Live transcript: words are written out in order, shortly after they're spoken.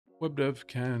Web dev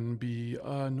can be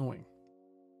annoying.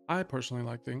 I personally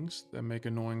like things that make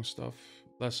annoying stuff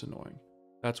less annoying.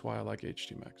 That's why I like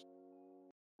HTMX.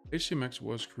 HTMX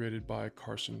was created by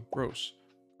Carson Gross.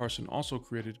 Carson also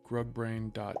created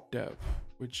grugbrain.dev,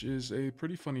 which is a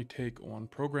pretty funny take on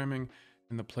programming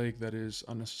and the plague that is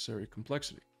unnecessary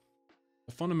complexity.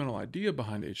 The fundamental idea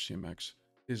behind HTMX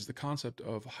is the concept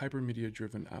of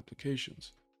hypermedia-driven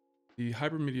applications. The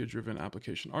hypermedia-driven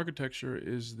application architecture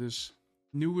is this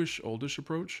newish, oldish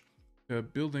approach to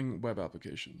building web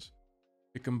applications.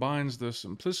 It combines the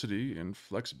simplicity and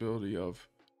flexibility of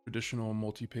traditional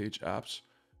multi-page apps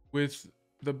with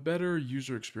the better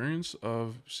user experience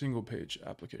of single-page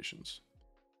applications.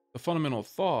 The fundamental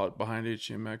thought behind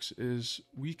HTMX is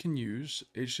we can use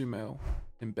HTML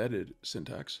embedded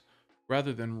syntax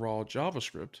rather than raw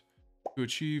JavaScript to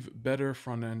achieve better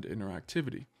front-end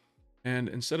interactivity. And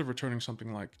instead of returning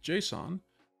something like JSON,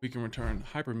 we can return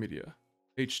hypermedia,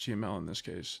 HTML in this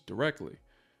case, directly.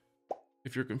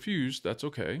 If you're confused, that's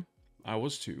okay. I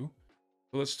was too.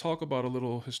 But let's talk about a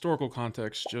little historical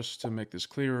context just to make this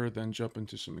clearer, then jump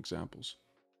into some examples.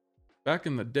 Back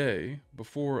in the day,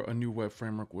 before a new web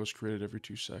framework was created every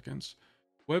 2 seconds,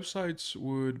 websites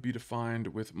would be defined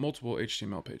with multiple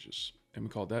HTML pages, and we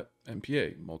called that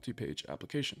MPA, multi-page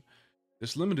application.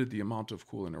 This limited the amount of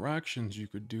cool interactions you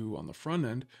could do on the front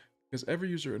end because every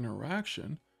user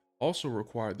interaction also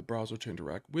required the browser to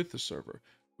interact with the server,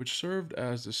 which served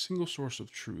as the single source of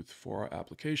truth for our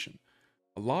application.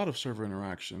 A lot of server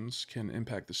interactions can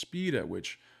impact the speed at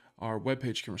which our web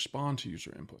page can respond to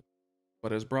user input.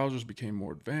 But as browsers became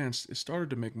more advanced, it started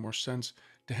to make more sense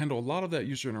to handle a lot of that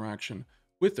user interaction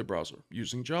with the browser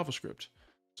using JavaScript.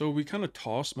 So we kind of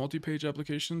tossed multi-page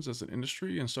applications as an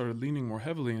industry and started leaning more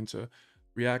heavily into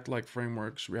React-like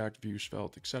frameworks, React Vue,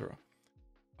 Svelte, etc.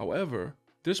 However,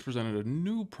 this presented a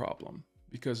new problem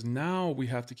because now we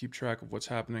have to keep track of what's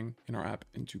happening in our app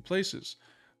in 2 places: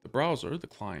 the browser, the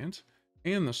client,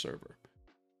 and the server.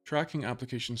 Tracking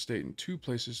application state in 2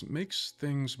 places makes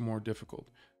things more difficult.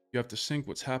 You have to sync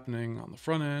what's happening on the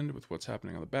front end with what's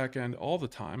happening on the back end all the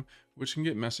time, which can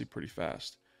get messy pretty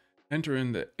fast. Enter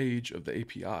in the age of the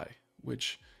API,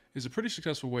 which is a pretty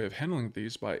successful way of handling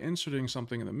these by inserting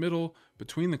something in the middle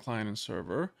between the client and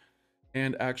server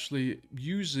and actually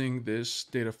using this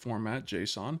data format,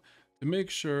 JSON, to make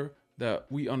sure that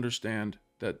we understand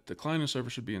that the client and server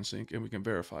should be in sync and we can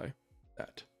verify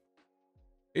that.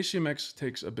 HTMX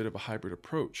takes a bit of a hybrid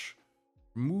approach,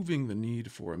 removing the need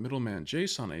for a middleman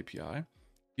JSON API,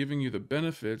 giving you the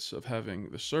benefits of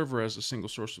having the server as a single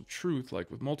source of truth like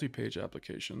with multi-page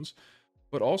applications,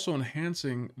 but also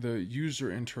enhancing the user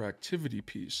interactivity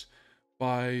piece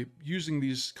by using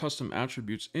these custom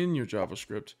attributes in your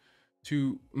JavaScript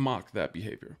to mock that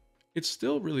behavior. It's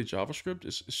still really JavaScript,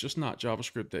 it's just not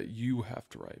JavaScript that you have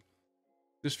to write.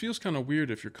 This feels kind of weird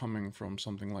if you're coming from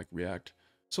something like React,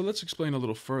 so let's explain a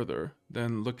little further,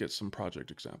 then look at some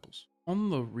project examples. On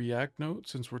the React note,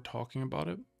 since we're talking about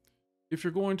it, if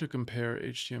you're going to compare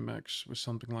HTMX with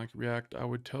something like React, I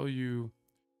would tell you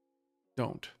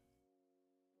don't.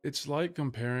 It's like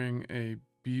comparing a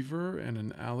beaver and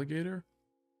an alligator.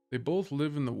 They both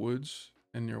live in the woods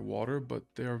and near water, but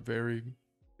they are very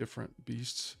different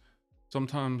beasts.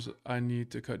 Sometimes I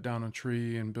need to cut down a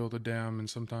tree and build a dam, and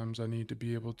sometimes I need to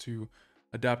be able to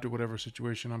adapt to whatever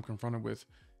situation I'm confronted with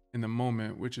in the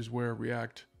moment, which is where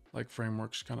React like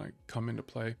frameworks kind of come into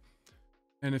play.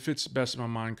 And it fits best in my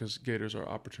mind because gators are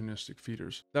opportunistic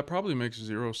feeders. That probably makes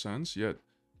 0 sense, yet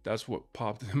that's what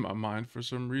popped in my mind for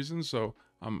some reason, so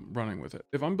I'm running with it.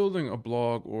 If I'm building a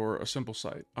blog or a simple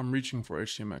site, I'm reaching for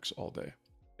HTMX all day.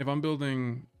 If I'm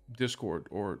building Discord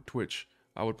or Twitch,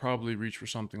 I would probably reach for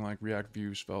something like React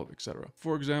Vue, Svelte, etc.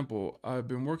 For example, I've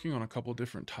been working on a couple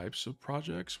different types of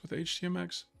projects with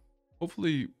HTMX.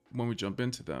 Hopefully, when we jump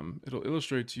into them, it'll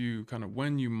illustrate to you kind of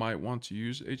when you might want to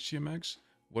use HTMX,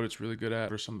 what it's really good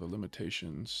at, or some of the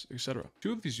limitations, etc.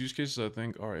 2 of these use cases I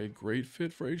think are a great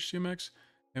fit for HTMX,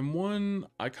 and one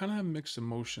I kind of have mixed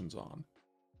emotions on.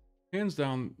 Hands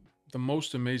down, the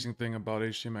most amazing thing about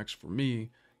HTMX for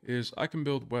me is I can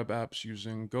build web apps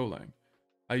using Golang.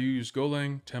 I use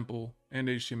Golang, Templ, and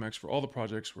HTMX for all the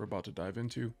projects we're about to dive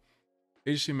into.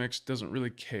 HTMX doesn't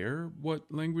really care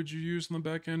what language you use on the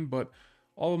back end, but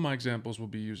all of my examples will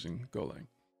be using Golang.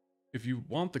 If you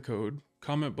want the code,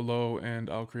 comment below and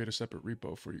I'll create a separate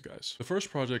repo for you guys. The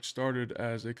first project started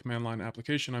as a command line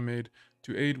application I made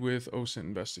to aid with OSINT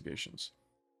investigations.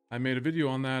 I made a video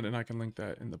on that and I can link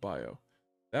that in the bio.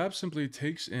 The app simply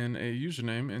takes in a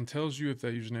username and tells you if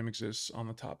that username exists on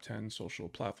the top 10 social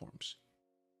platforms.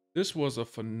 This was a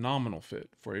phenomenal fit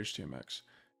for HTMX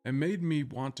and made me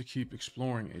want to keep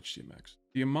exploring HTMX.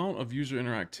 The amount of user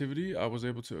interactivity I was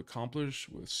able to accomplish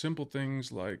with simple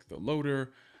things like the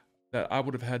loader that I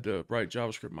would have had to write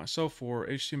JavaScript myself for,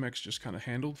 HTMX just kind of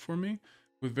handled for me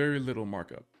with very little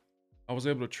markup. I was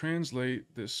able to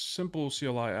translate this simple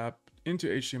CLI app into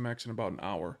HTMX in about an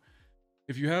hour.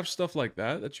 If you have stuff like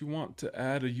that you want to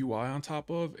add a UI on top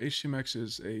of, HTMX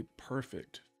is a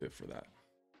perfect fit for that.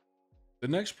 The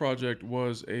next project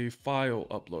was a file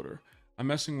uploader. I'm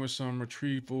messing with some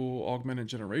retrieval augmented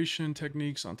generation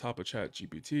techniques on top of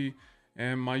ChatGPT,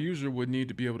 and my user would need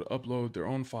to be able to upload their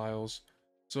own files.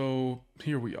 So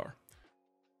here we are.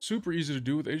 Super easy to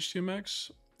do with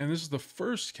HTMX, and this is the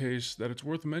first case that it's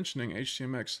worth mentioning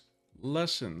HTMX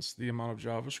lessens the amount of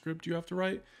JavaScript you have to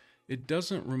write. It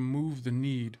doesn't remove the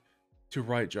need to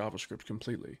write JavaScript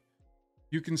completely.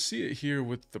 You can see it here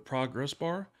with the progress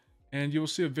bar, and you'll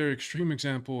see a very extreme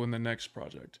example in the next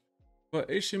project. But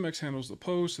HTMX handles the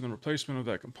post and the replacement of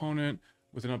that component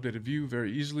with an updated view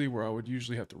very easily, where I would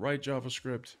usually have to write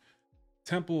JavaScript.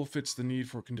 Templ fits the need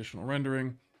for conditional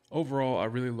rendering. Overall, I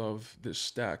really love this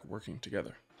stack working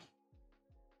together.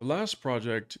 The last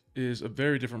project is a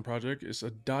very different project. It's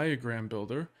a diagram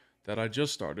builder that I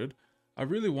just started. I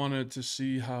really wanted to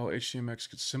see how HTMX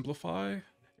could simplify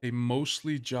a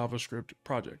mostly JavaScript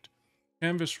project.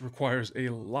 Canvas requires a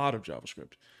lot of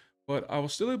JavaScript, but I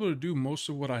was still able to do most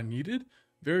of what I needed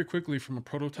very quickly from a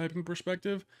prototyping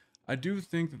perspective. I do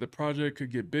think that the project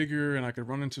could get bigger and I could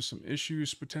run into some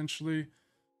issues potentially,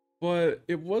 but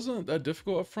it wasn't that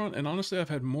difficult up front. And honestly, I've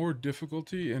had more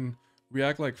difficulty in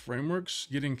React-like frameworks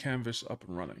getting Canvas up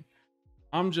and running.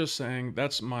 I'm just saying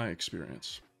that's my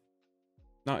experience.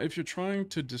 Now, if you're trying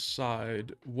to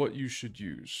decide what you should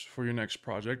use for your next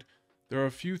project, there are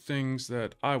a few things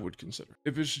that I would consider.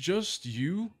 If it's just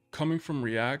you coming from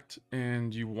React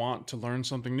and you want to learn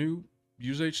something new,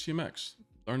 use HTMX.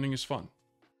 Learning is fun.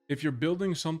 If you're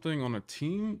building something on a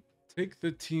team, take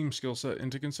the team skill set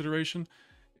into consideration.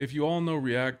 If you all know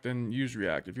React, then use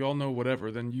React. If you all know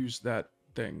whatever, then use that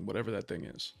thing, whatever that thing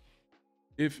is.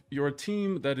 If you're a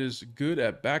team that is good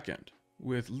at backend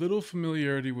with little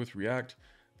familiarity with React,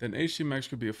 then HTMX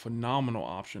could be a phenomenal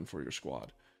option for your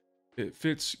squad. It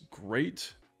fits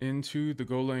great into the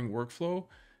Golang workflow,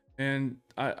 and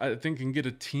I think can get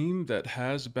a team that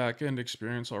has backend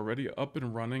experience already up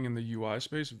and running in the UI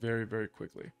space very, very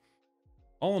quickly.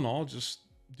 All in all, just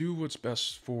do what's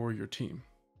best for your team.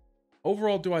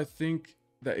 Overall, do I think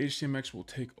that HTMX will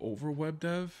take over web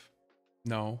dev?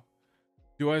 No.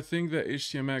 Do I think that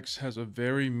HTMX has a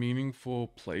very meaningful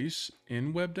place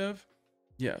in web dev?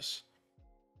 Yes.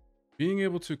 Being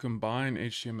able to combine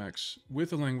HTMX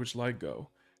with a language like Go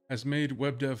has made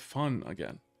web dev fun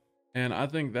again, and I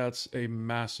think that's a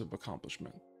massive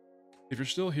accomplishment. If you're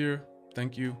still here,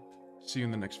 thank you. See you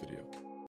in the next video.